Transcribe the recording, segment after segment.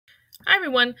Hi,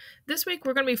 everyone. This week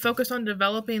we're going to be focused on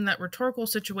developing that rhetorical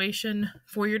situation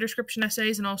for your description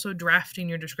essays and also drafting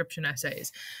your description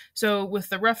essays. So, with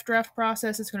the rough draft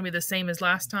process, it's going to be the same as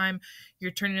last time. You're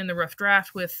turning in the rough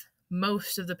draft with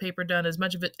most of the paper done, as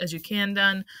much of it as you can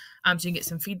done, so you can get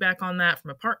some feedback on that from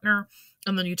a partner,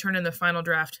 and then you turn in the final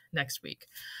draft next week.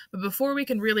 But before we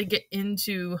can really get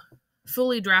into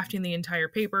fully drafting the entire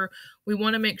paper, we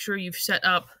want to make sure you've set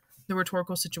up the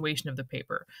rhetorical situation of the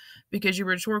paper, because your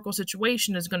rhetorical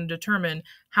situation is going to determine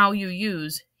how you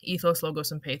use ethos,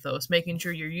 logos, and pathos, making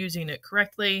sure you're using it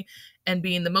correctly and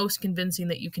being the most convincing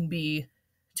that you can be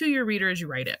to your reader as you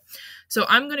write it. So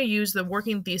I'm going to use the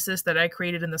working thesis that I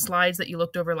created in the slides that you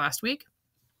looked over last week.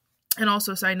 And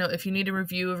also, side note, if you need a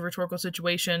review of a rhetorical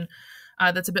situation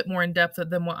that's a bit more in depth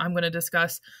than what I'm going to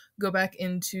discuss, go back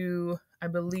into, I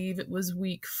believe it was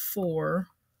week 4.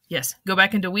 Yes, go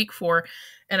back into week 4,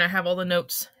 and I have all the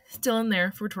notes still in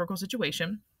there for rhetorical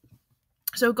situation.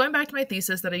 So going back to my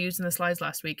thesis that I used in the slides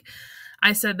last week,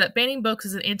 I said that banning books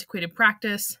is an antiquated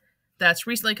practice that's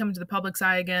recently come to the public's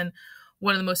eye again.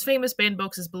 One of the most famous banned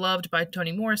books is Beloved by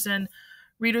Toni Morrison.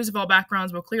 Readers of all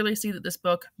backgrounds will clearly see that this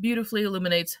book beautifully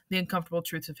illuminates the uncomfortable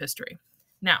truths of history.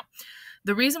 Now,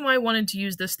 the reason why I wanted to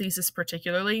use this thesis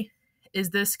particularly is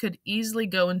this could easily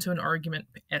go into an argument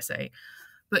essay,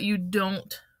 but you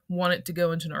don't want it to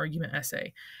go into an argument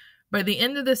essay. By the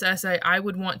end of this essay, I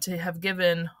would want to have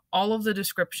given all of the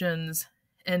descriptions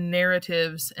and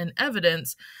narratives and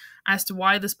evidence as to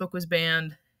why this book was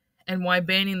banned and why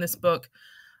banning this book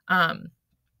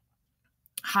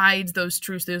hides those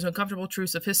truths, those uncomfortable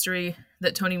truths of history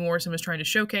that Toni Morrison was trying to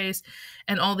showcase,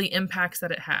 and all the impacts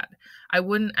that it had. I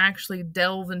wouldn't actually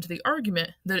delve into the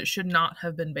argument that it should not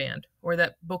have been banned or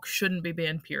that books shouldn't be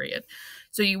banned, period.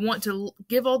 So you want to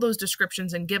give all those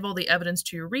descriptions and give all the evidence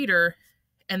to your reader,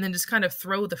 and then just kind of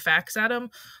throw the facts at them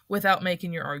without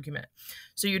making your argument.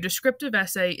 So your descriptive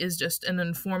essay is just an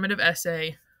informative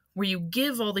essay where you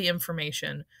give all the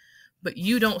information, but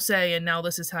you don't say, and now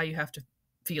this is how you have to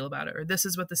feel about it, or this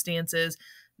is what the stance is,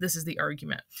 this is the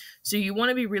argument. So you want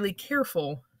to be really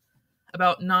careful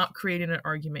about not creating an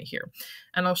argument here.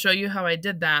 And I'll show you how I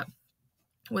did that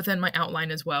within my outline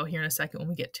as well here in a second when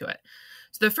we get to it.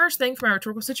 So the first thing for my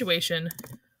rhetorical situation,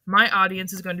 my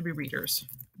audience is going to be readers.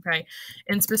 Okay.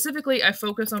 And specifically, I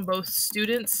focus on both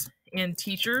students and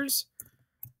teachers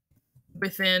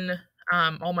within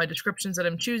all my descriptions that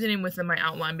I'm choosing and within my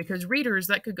outline, because readers,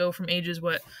 that could go from ages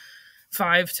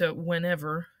 5 to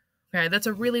whenever. Okay, that's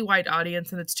a really wide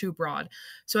audience and it's too broad.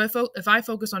 So if I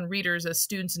focus on readers as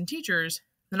students and teachers,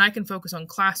 then I can focus on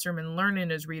classroom and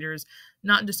learning as readers,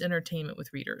 not just entertainment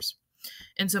with readers.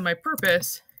 And so my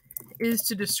purpose is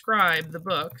to describe the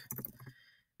book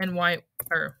and why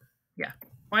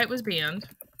it was banned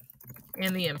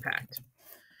and the impact.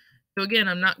 So again,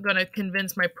 I'm not going to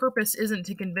convince, my purpose isn't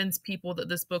to convince people that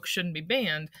this book shouldn't be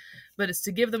banned, but it's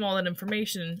to give them all that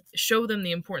information, show them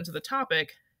the importance of the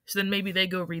topic, so then maybe they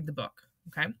go read the book,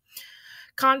 okay?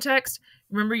 Context,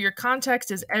 remember your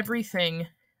context is everything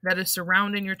that is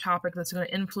surrounding your topic that's going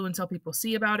to influence how people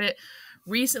see about it.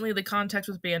 Recently, the context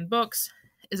with banned books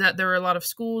is that there are a lot of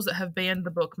schools that have banned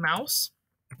the book Mouse,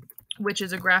 which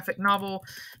is a graphic novel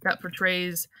that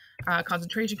portrays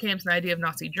concentration camps and the idea of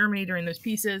Nazi Germany during those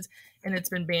pieces, and it's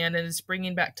been banned, and it's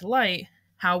bringing back to light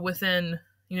how within,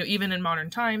 even in modern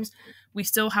times, we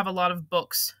still have a lot of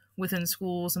books within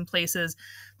schools and places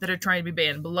that are trying to be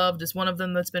banned. Beloved is one of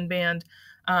them that's been banned.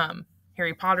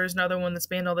 Harry Potter is another one that's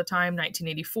banned all the time.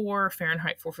 1984,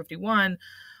 Fahrenheit 451.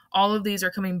 All of these are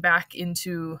coming back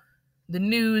into the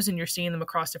news, and you're seeing them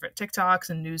across different TikToks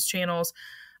and news channels,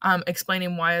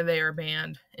 explaining why they are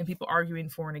banned and people arguing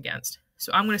for and against.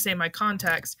 So I'm going to say my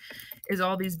context is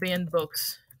all these banned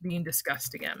books being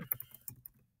discussed again.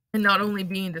 And not only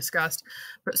being discussed,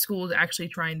 but schools actually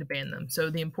trying to ban them.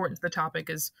 So the importance of the topic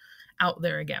is out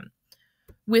there again.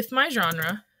 With my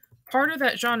genre, part of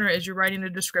that genre is you're writing a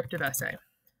descriptive essay.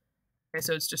 Okay,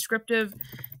 so it's descriptive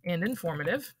and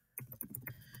informative.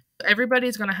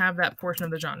 Everybody's going to have that portion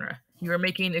of the genre. You are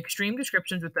making extreme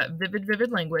descriptions with that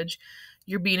vivid language.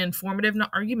 You're being informative,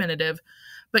 not argumentative,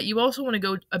 but you also want to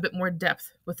go a bit more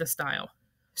depth with the style.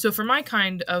 So for my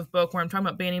kind of book where I'm talking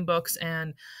about banning books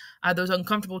and those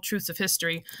uncomfortable truths of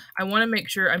history, I want to make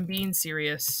sure I'm being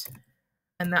serious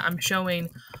and that I'm showing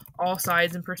all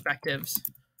sides and perspectives.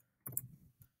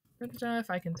 If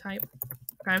I can type.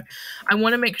 Okay. I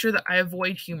want to make sure that I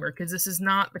avoid humor, because this is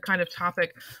not the kind of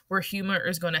topic where humor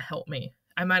is going to help me.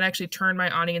 I might actually turn my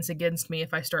audience against me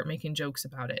if I start making jokes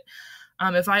about it.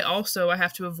 I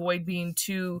have to avoid being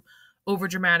too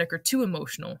overdramatic or too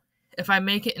emotional. If I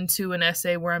make it into an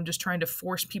essay where I'm just trying to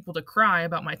force people to cry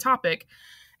about my topic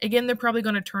again, they're probably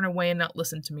going to turn away and not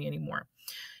listen to me anymore.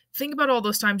 Think about all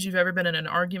those times you've ever been in an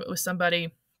argument with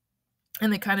somebody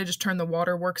and they kind of just turn the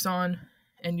waterworks on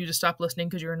and you just stop listening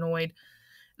because you're annoyed.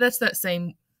 That's that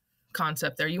same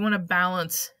concept there. You want to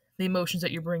balance the emotions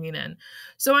that you're bringing in.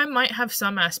 So I might have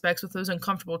some aspects with those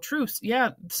uncomfortable truths.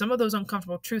 Yeah, some of those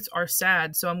uncomfortable truths are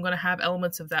sad, so I'm going to have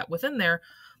elements of that within there,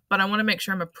 but I want to make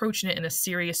sure I'm approaching it in a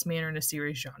serious manner, in a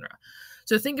serious genre.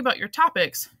 So think about your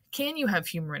topics. Can you have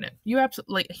humor in it? You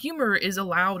absolutely, humor is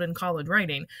allowed in college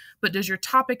writing, but does your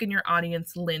topic and your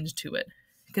audience lend to it?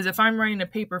 Because if I'm writing a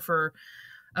paper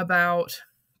about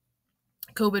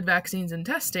COVID vaccines and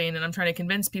testing, and I'm trying to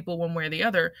convince people one way or the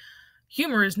other,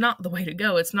 humor is not the way to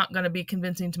go. It's not going to be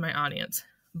convincing to my audience.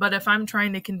 But if I'm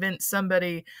trying to convince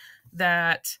somebody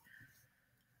that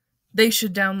they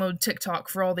should download TikTok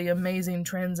for all the amazing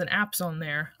trends and apps on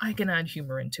there, I can add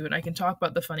humor into it. I can talk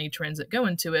about the funny trends that go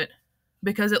into it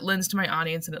because it lends to my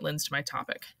audience and it lends to my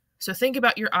topic. So think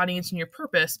about your audience and your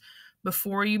purpose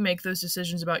before you make those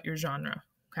decisions about your genre.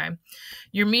 Okay.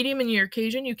 Your medium and your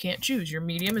occasion, you can't choose. Your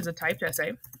medium is a typed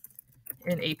essay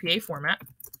in APA format.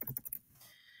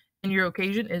 And your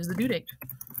occasion is the due date.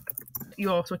 You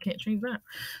also can't change that.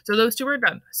 So those two are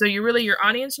done. So you're really your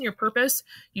audience and your purpose,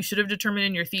 you should have determined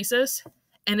in your thesis.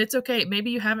 And it's okay.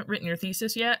 Maybe you haven't written your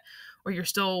thesis yet, or you're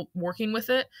still working with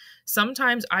it.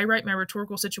 Sometimes I write my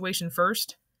rhetorical situation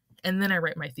first, and then I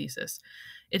write my thesis.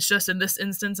 It's just in this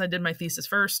instance, I did my thesis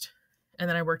first, and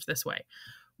then I worked this way.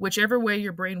 Whichever way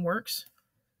your brain works,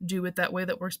 do it that way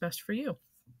that works best for you.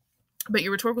 But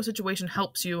your rhetorical situation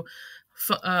helps you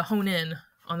hone in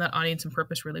on that audience and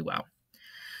purpose really well.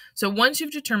 So once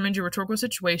you've determined your rhetorical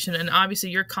situation, and obviously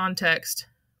your context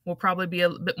will probably be a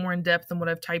bit more in depth than what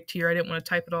I've typed here. I didn't want to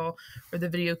type it all, or the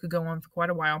video could go on for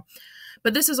quite a while.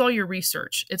 But this is all your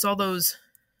research. It's all those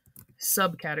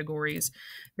subcategories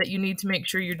that you need to make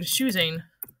sure you're just choosing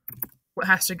what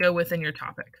has to go within your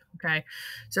topic. Okay.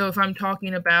 So if I'm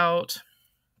talking about,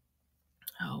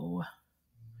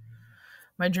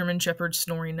 my German Shepherd's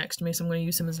snoring next to me, so I'm going to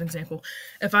use him as an example.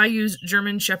 If I use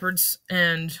German Shepherds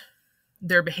and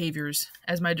their behaviors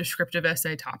as my descriptive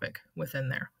essay topic within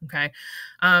there, okay?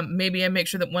 Maybe I make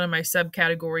sure that one of my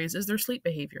subcategories is their sleep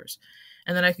behaviors.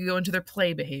 And then I could go into their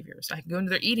play behaviors. I could go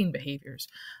into their eating behaviors.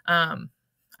 I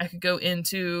could go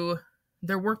into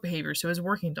their work behaviors, so as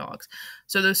working dogs.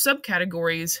 So those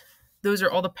subcategories, those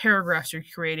are all the paragraphs you're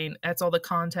creating. That's all the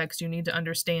context you need to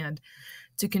understand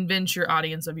to convince your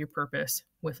audience of your purpose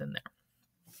within there.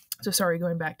 So sorry,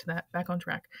 going back to that, back on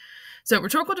track. So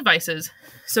rhetorical devices.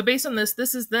 So based on this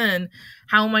is then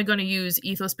how am I going to use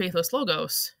ethos, pathos,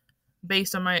 logos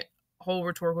based on my whole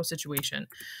rhetorical situation.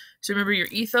 So remember, your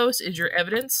ethos is your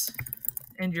evidence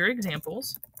and your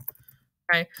examples.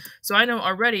 Okay, so I know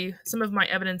already some of my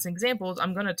evidence and examples,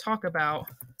 I'm going to talk about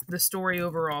the story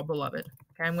overall, beloved.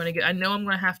 Okay, I know I'm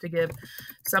going to have to give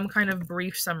some kind of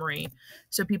brief summary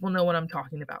so people know what I'm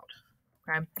talking about.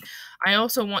 Okay, I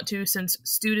also want to, since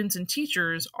students and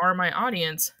teachers are my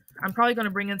audience, I'm probably going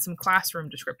to bring in some classroom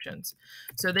descriptions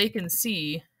so they can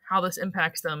see how this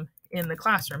impacts them in the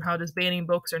classroom. How does banning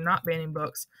books or not banning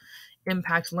books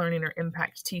impact learning or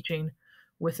impact teaching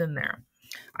within there?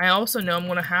 I also know I'm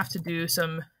going to have to do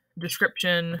some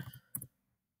description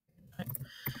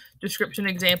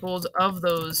examples of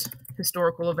those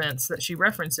historical events that she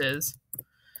references.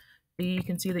 You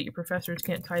can see that your professors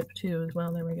can't type too as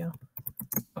well. There we go.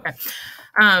 Okay.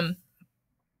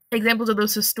 Examples of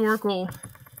those historical,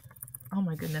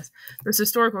 those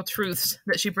historical truths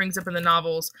that she brings up in the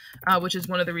novels, which is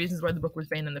one of the reasons why the book was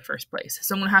banned in the first place.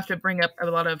 So I'm going to have to bring up a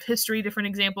lot of history, different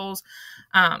examples.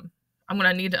 I'm going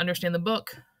to need to understand the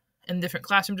book and different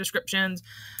classroom descriptions.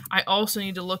 I also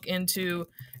need to look into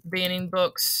banning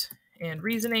books and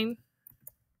reasoning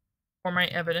for my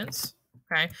evidence.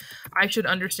 Okay. I should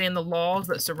understand the laws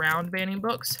that surround banning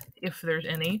books, if there's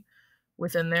any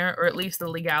within there, or at least the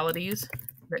legalities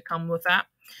that come with that.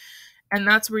 And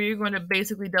that's where you're going to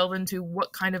basically delve into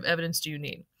what kind of evidence do you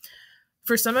need.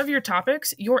 For some of your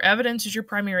topics, your evidence is your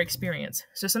primary experience.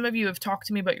 So some of you have talked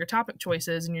to me about your topic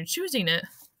choices and you're choosing it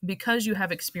because you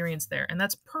have experience there, and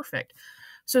that's perfect.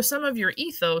 So some of your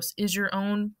ethos is your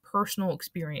own personal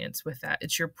experience with that.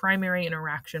 It's your primary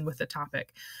interaction with the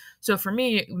topic. So for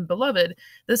me, beloved,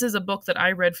 this is a book that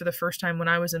I read for the first time when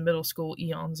I was in middle school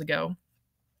eons ago.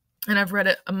 And I've read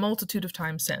it a multitude of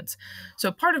times since.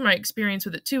 So part of my experience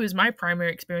with it too is my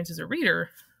primary experience as a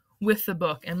reader with the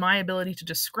book and my ability to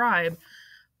describe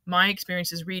my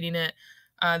experiences reading it,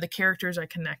 the characters I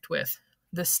connect with,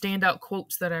 the standout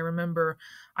quotes that I remember.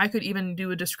 I could even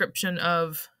do a description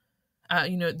of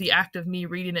the act of me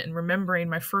reading it and remembering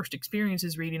my first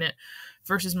experiences reading it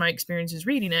versus my experiences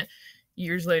reading it.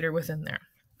 years later within there.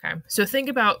 Okay, so think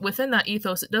about within that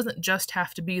ethos, it doesn't just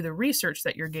have to be the research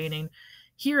that you're gaining.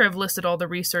 Here I've listed all the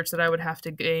research that I would have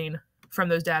to gain from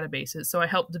those databases. So I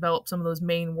helped develop some of those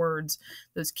main words,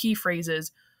 those key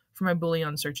phrases for my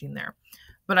Boolean searching there.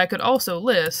 But I could also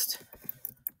list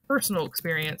personal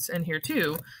experience in here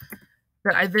too,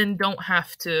 that I then don't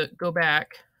have to go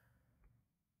back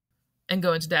and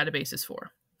go into databases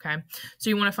for. Okay, so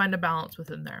you want to find a balance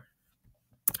within there.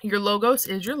 Your logos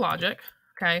is your logic.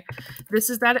 Okay, this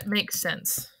is that it makes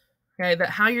sense. Okay, that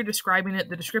how you're describing it,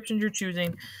 the descriptions you're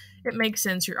choosing, it makes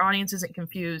sense. Your audience isn't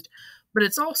confused, but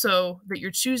it's also that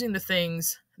you're choosing the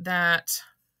things that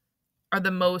are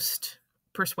the most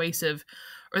persuasive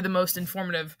or the most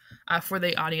informative for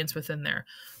the audience within there.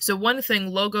 So one thing,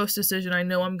 logos decision I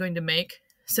know I'm going to make,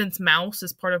 since mouse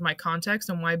is part of my context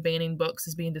and why banning books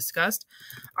is being discussed,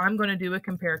 I'm going to do a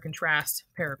compare contrast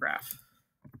paragraph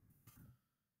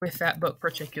with that book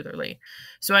particularly.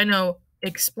 So I know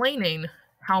explaining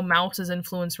how Mouse's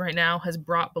influence right now has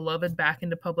brought Beloved back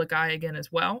into public eye again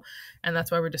as well, and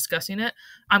that's why we're discussing it.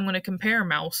 I'm going to compare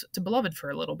Mouse to Beloved for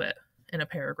a little bit in a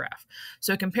paragraph.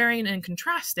 So comparing and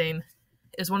contrasting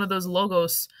is one of those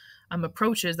logos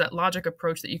approaches, that logic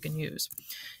approach that you can use.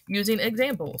 Using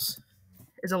examples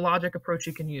is a logic approach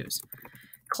you can use.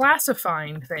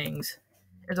 Classifying things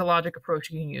is a logic approach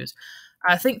you can use.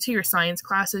 I think to your science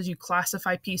classes, you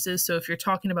classify pieces. So if you're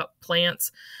talking about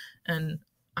plants, and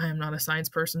I am not a science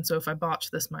person, so if I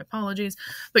botch this, my apologies,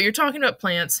 but you're talking about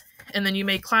plants, and then you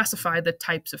may classify the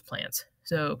types of plants.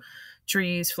 So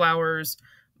trees, flowers,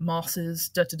 mosses,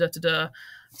 da-da-da-da-da.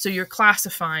 So you're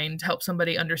classifying to help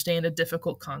somebody understand a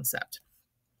difficult concept.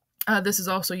 This is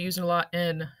also used a lot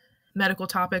in medical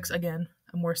topics. Again,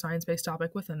 a more science-based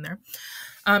topic within there.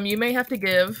 You may have to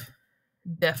give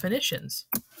definitions.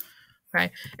 Okay.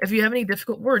 If you have any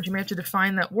difficult words, you may have to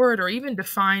define that word or even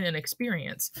define an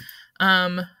experience.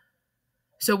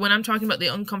 So when I'm talking about the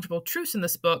uncomfortable truths in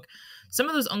this book, some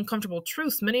of those uncomfortable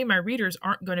truths, many of my readers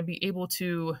aren't going to be able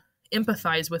to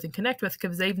empathize with and connect with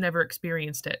because they've never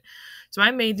experienced it. So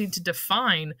I may need to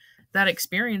define that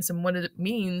experience and what it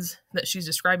means that she's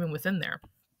describing within there.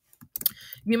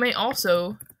 You may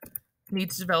also need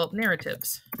to develop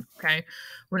narratives, okay,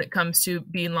 when it comes to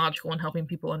being logical and helping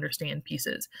people understand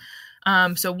pieces.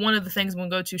 So one of the things I'm going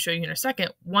to go to show you in a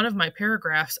second, one of my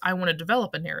paragraphs, I want to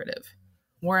develop a narrative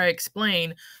where I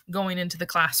explain going into the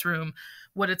classroom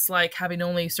what it's like having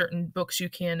only certain books you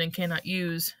can and cannot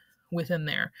use within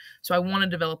there. So I want to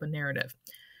develop a narrative.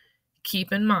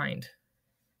 Keep in mind,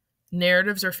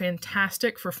 narratives are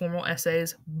fantastic for formal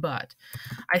essays, but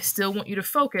I still want you to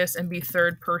focus and be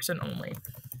third person only.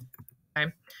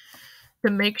 Okay?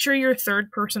 To make sure you're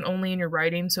third person only in your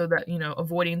writing so that,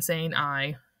 avoiding saying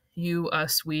I, you,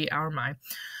 us, we, our, my,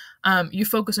 you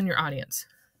focus on your audience.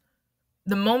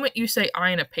 The moment you say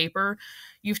I in a paper,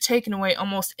 you've taken away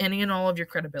almost any and all of your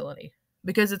credibility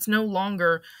because it's no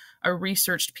longer a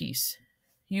researched piece.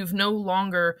 You've no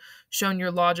longer shown your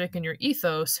logic and your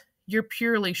ethos. You're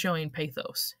purely showing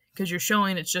pathos because you're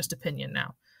showing it's just opinion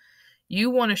now. You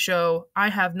want to show I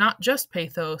have not just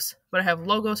pathos, but I have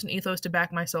logos and ethos to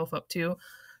back myself up too.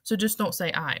 So just don't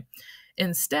say I.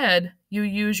 Instead, you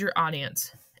use your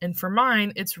audience. And for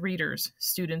mine, it's readers,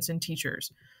 students, and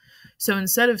teachers. So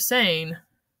instead of saying,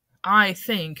 I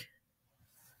think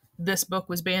this book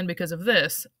was banned because of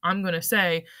this, I'm going to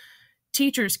say,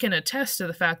 teachers can attest to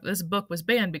the fact that this book was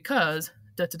banned because,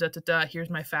 da-da-da-da-da,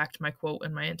 here's my fact, my quote,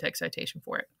 and my in-text citation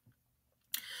for it.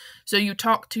 So you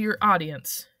talk to your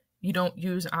audience. You don't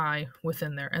use I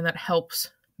within there, and that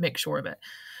helps make sure of it.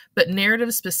 But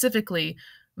narrative specifically,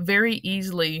 very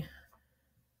easily,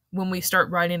 when we start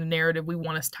writing a narrative, we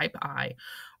want to type I,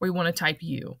 or we want to type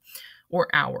you, or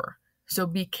our. So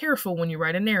be careful when you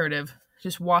write a narrative.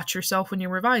 Just watch yourself when you're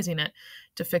revising it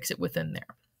to fix it within there.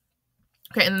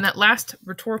 Okay, and then that last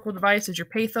rhetorical device is your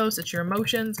pathos. It's your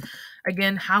emotions.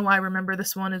 Again, how I remember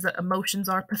this one is that emotions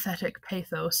are pathetic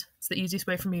pathos. It's the easiest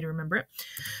way for me to remember it.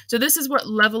 So this is what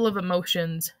level of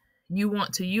emotions you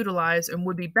want to utilize and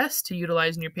would be best to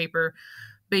utilize in your paper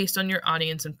based on your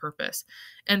audience and purpose.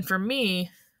 And for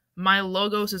me, my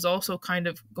logos is also kind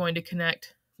of going to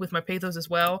connect with my pathos as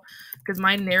well, because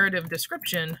my narrative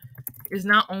description is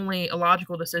not only a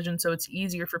logical decision, so it's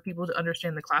easier for people to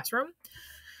understand the classroom.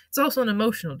 It's also an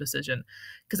emotional decision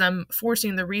because I'm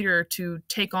forcing the reader to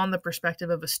take on the perspective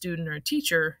of a student or a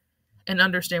teacher and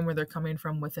understand where they're coming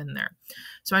from within there.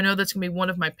 So I know that's going to be one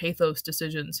of my pathos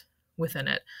decisions within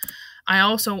it. I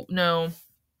also know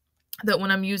that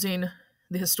when I'm using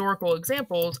the historical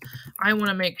examples, I want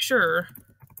to make sure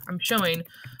I'm showing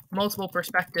multiple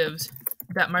perspectives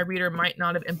that my reader might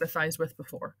not have empathized with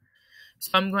before. So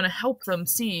I'm going to help them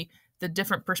see the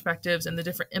different perspectives and the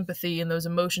different empathy and those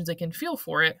emotions they can feel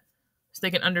for it so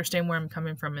they can understand where I'm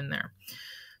coming from in there.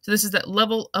 So this is that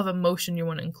level of emotion you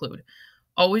want to include.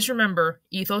 Always remember,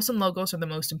 ethos and logos are the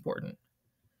most important.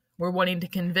 We're wanting to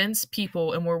convince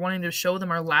people and we're wanting to show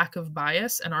them our lack of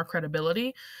bias and our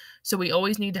credibility. So we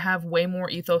always need to have way more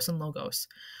ethos and logos.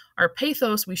 Our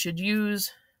pathos we should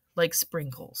use like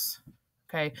sprinkles.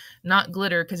 Okay, not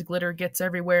glitter, because glitter gets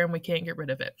everywhere and we can't get rid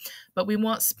of it. But we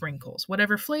want sprinkles,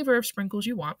 whatever flavor of sprinkles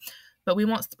you want. But we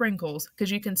want sprinkles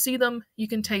because you can see them, you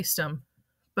can taste them,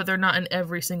 but they're not in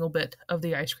every single bit of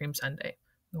the ice cream sundae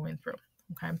going through.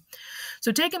 Okay,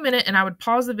 so take a minute and I would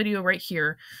pause the video right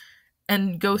here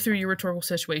and go through your rhetorical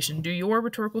situation. Do your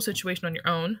rhetorical situation on your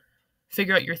own.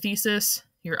 Figure out your thesis,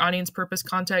 your audience purpose,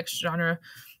 context, genre.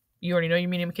 You already know your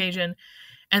medium occasion.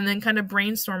 And then kind of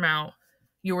brainstorm out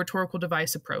your rhetorical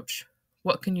device approach.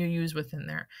 What can you use within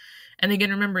there? And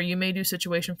again, remember, you may do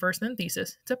situation first, then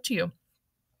thesis. It's up to you.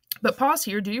 But pause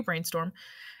here, do your brainstorm,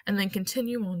 and then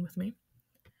continue on with me.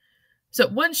 So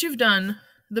once you've done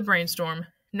the brainstorm,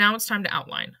 now it's time to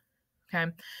outline.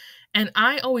 Okay? And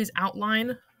I always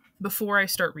outline before I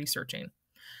start researching.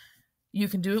 You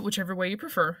can do it whichever way you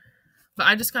prefer, but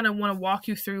I just kind of want to walk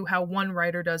you through how one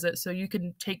writer does it so you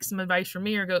can take some advice from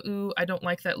me or go, ooh, I don't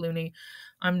like that, Looney.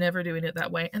 I'm never doing it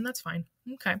that way, and that's fine.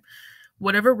 Okay.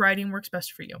 Whatever writing works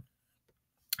best for you.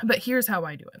 But here's how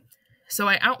I do it. So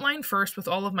I outline first with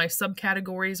all of my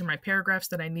subcategories and my paragraphs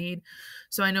that I need,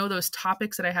 so I know those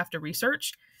topics that I have to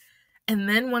research. And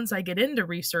then once I get into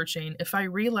researching, if I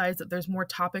realize that there's more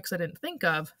topics I didn't think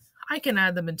of, I can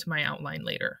add them into my outline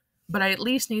later. But I at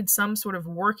least need some sort of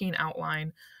working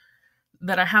outline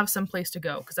that I have some place to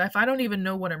go. Because if I don't even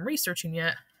know what I'm researching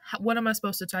yet, what am I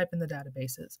supposed to type in the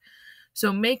databases?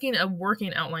 So making a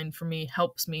working outline for me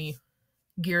helps me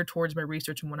gear towards my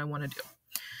research and what I want to do.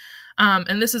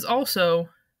 And this is also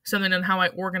something on how I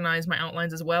organize my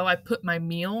outlines as well. I put my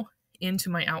meal into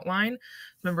my outline.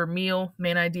 Remember, meal,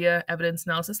 main idea, evidence,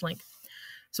 analysis, link.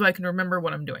 So I can remember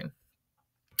what I'm doing.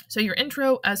 So your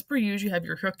intro, as per usual, you have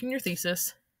your hook and your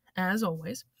thesis, as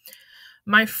always.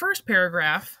 My first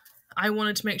paragraph, I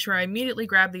wanted to make sure I immediately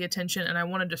grabbed the attention, and I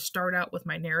wanted to start out with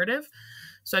my narrative.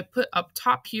 So I put up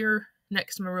top here,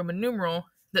 next to my Roman numeral,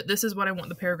 that this is what I want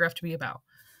the paragraph to be about.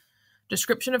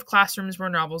 Description of classrooms where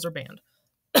novels are banned.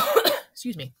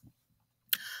 Excuse me.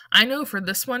 I know for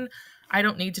this one, I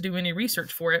don't need to do any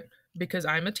research for it because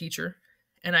I'm a teacher,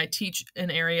 and I teach in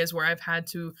areas where I've had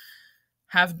to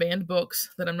have banned books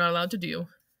that I'm not allowed to do.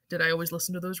 Did I always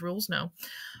listen to those rules? No.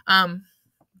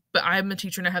 But I'm a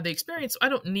teacher and I have the experience, so I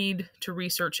don't need to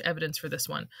research evidence for this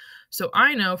one. So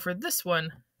I know for this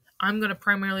one, I'm going to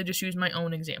primarily just use my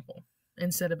own example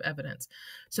instead of evidence.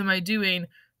 So am I doing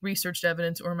researched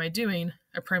evidence or am I doing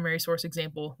a primary source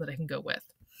example that I can go with?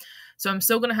 So I'm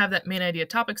still going to have that main idea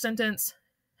topic sentence,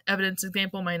 evidence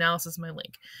example, my analysis, my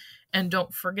link. And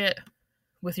don't forget,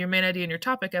 with your main idea and your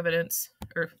topic evidence,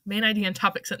 or main idea and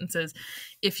topic sentences,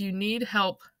 if you need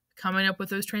help coming up with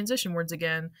those transition words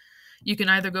again, you can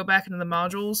either go back into the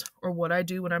modules, or what I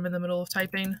do when I'm in the middle of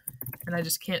typing and I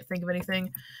just can't think of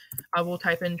anything, I will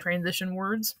type in transition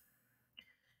words.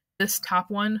 This top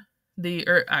one,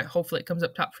 hopefully it comes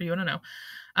up top for you, I don't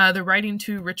know. The writing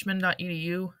to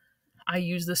richmond.edu, I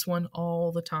use this one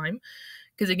all the time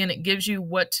because, again, it gives you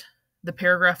what the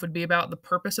paragraph would be about, the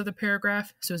purpose of the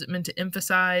paragraph. So is it meant to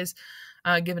emphasize,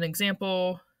 give an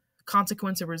example,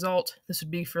 consequence, or result? This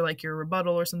would be for like your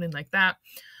rebuttal or something like that.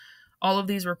 All of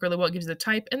these work really well. It gives you the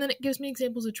type, and then it gives me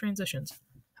examples of transitions.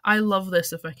 I love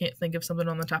this if I can't think of something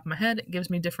on the top of my head. It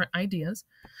gives me different ideas.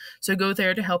 So go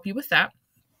there to help you with that.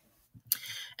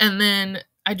 And then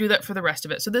I do that for the rest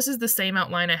of it. So this is the same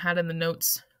outline I had in the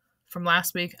notes from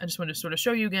last week. I just wanted to sort of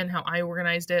show you again how I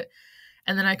organized it.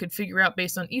 And then I could figure out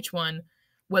based on each one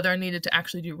whether I needed to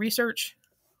actually do research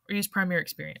or use primary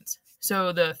experience.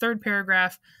 So the third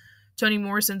paragraph, Toni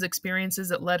Morrison's experiences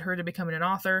that led her to becoming an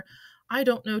author. I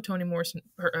don't know Toni Morrison.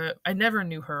 I never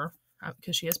knew her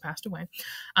because she has passed away.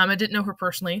 I didn't know her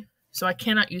personally, so I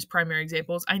cannot use primary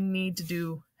examples. I need to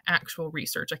do actual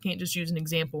research. I can't just use an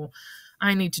example.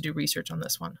 I need to do research on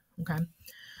this one. Okay.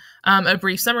 A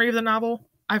brief summary of the novel.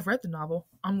 I've read the novel.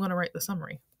 I'm going to write the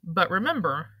summary. But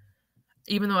remember,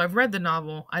 even though I've read the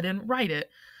novel, I didn't write it,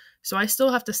 so I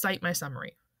still have to cite my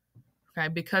summary. Okay,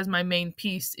 because my main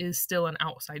piece is still an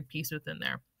outside piece within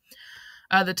there.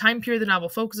 The time period the novel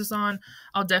focuses on,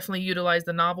 I'll definitely utilize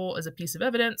the novel as a piece of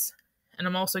evidence. And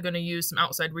I'm also going to use some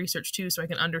outside research too so I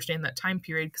can understand that time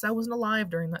period because I wasn't alive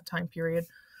during that time period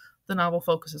the novel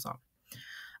focuses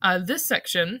on. This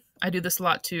section, I do this a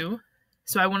lot too.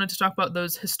 So I wanted to talk about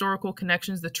those historical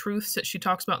connections, the truths that she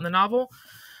talks about in the novel.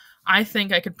 I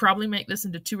think I could probably make this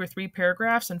into 2 or 3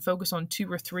 paragraphs and focus on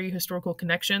 2 or 3 historical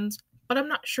connections, but I'm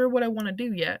not sure what I want to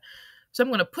do yet. So I'm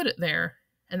going to put it there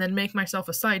and then make myself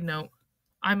a side note.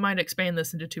 I might expand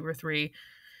this into 2 or 3.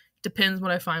 Depends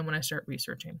what I find when I start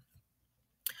researching.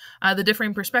 The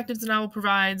differing perspectives the novel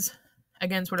provides,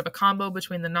 again, sort of a combo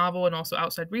between the novel and also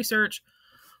outside research.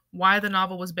 Why the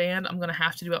novel was banned, I'm going to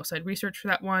have to do outside research for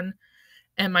that one.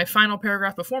 And my final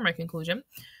paragraph before my conclusion,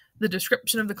 the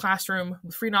description of the classroom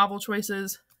with free novel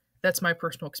choices. That's my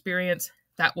personal experience.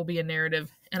 That will be a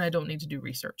narrative, and I don't need to do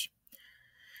research.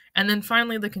 And then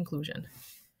finally, the conclusion.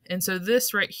 And so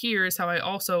this right here is how I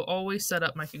also always set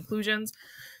up my conclusions,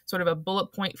 sort of a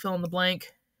bullet point fill in the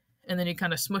blank, and then you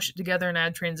kind of smush it together and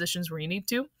add transitions where you need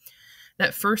to.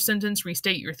 That first sentence,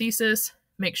 restate your thesis.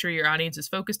 Make sure your audience is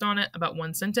focused on it, about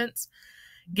 1 sentence.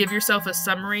 Give yourself a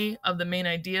summary of the main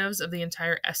ideas of the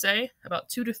entire essay, about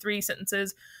 2 to 3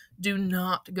 sentences. Do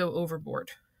not go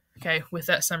overboard, okay, with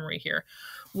that summary here.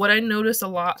 What I notice a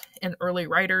lot in early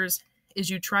writers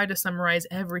is you try to summarize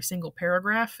every single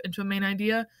paragraph into a main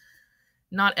idea.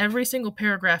 Not every single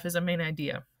paragraph is a main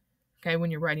idea, okay, when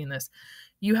you're writing this.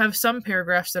 You have some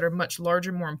paragraphs that are much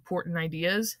larger, more important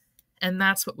ideas, and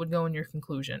that's what would go in your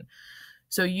conclusion.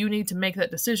 So you need to make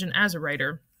that decision as a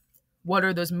writer. What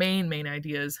are those main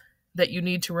ideas that you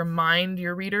need to remind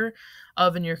your reader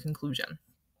of in your conclusion?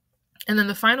 And then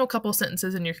the final couple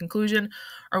sentences in your conclusion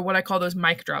are what I call those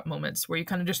mic drop moments, where you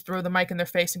kind of just throw the mic in their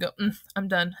face and go, I'm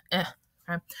done. Okay.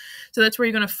 So that's where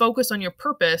you're going to focus on your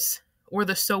purpose or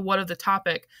the so what of the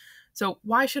topic. So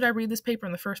why should I read this paper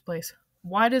in the first place?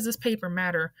 Why does this paper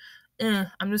matter?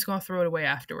 I'm just going to throw it away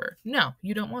afterward. No,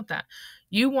 you don't want that.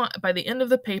 You want, by the end of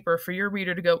the paper, for your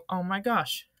reader to go, oh my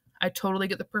gosh, I totally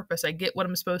get the purpose. I get what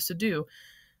I'm supposed to do.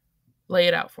 Lay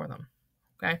it out for them.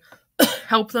 Okay.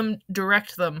 Help them,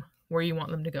 direct them where you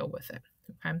want them to go with it.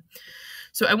 Okay.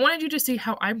 So I wanted you to see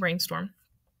how I brainstorm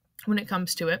when it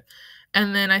comes to it.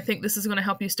 And then I think this is going to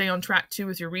help you stay on track too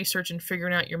with your research and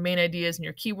figuring out your main ideas and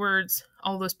your keywords,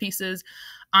 all those pieces.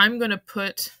 I'm going to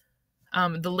put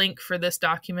the link for this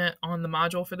document on the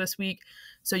module for this week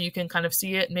so you can kind of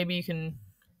see it. Maybe you can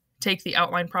take the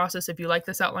outline process. If you like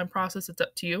this outline process, it's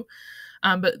up to you.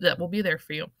 But that will be there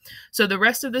for you. So the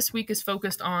rest of this week is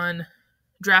focused on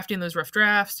drafting those rough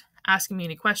drafts, asking me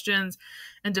any questions,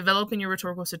 and developing your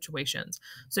rhetorical situations.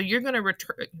 So you're going to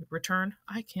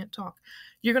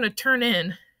You're going to turn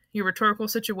in your rhetorical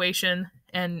situation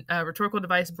and rhetorical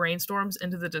device brainstorms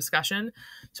into the discussion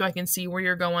so I can see where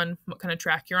you're going, what kind of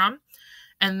track you're on,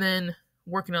 and then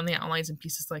working on the outlines and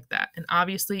pieces like that. And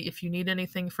obviously, if you need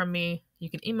anything from me, you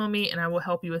can email me and I will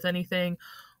help you with anything.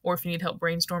 Or if you need help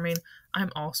brainstorming, I'm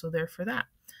also there for that.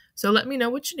 So let me know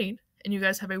what you need. And you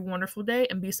guys have a wonderful day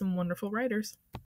and be some wonderful writers.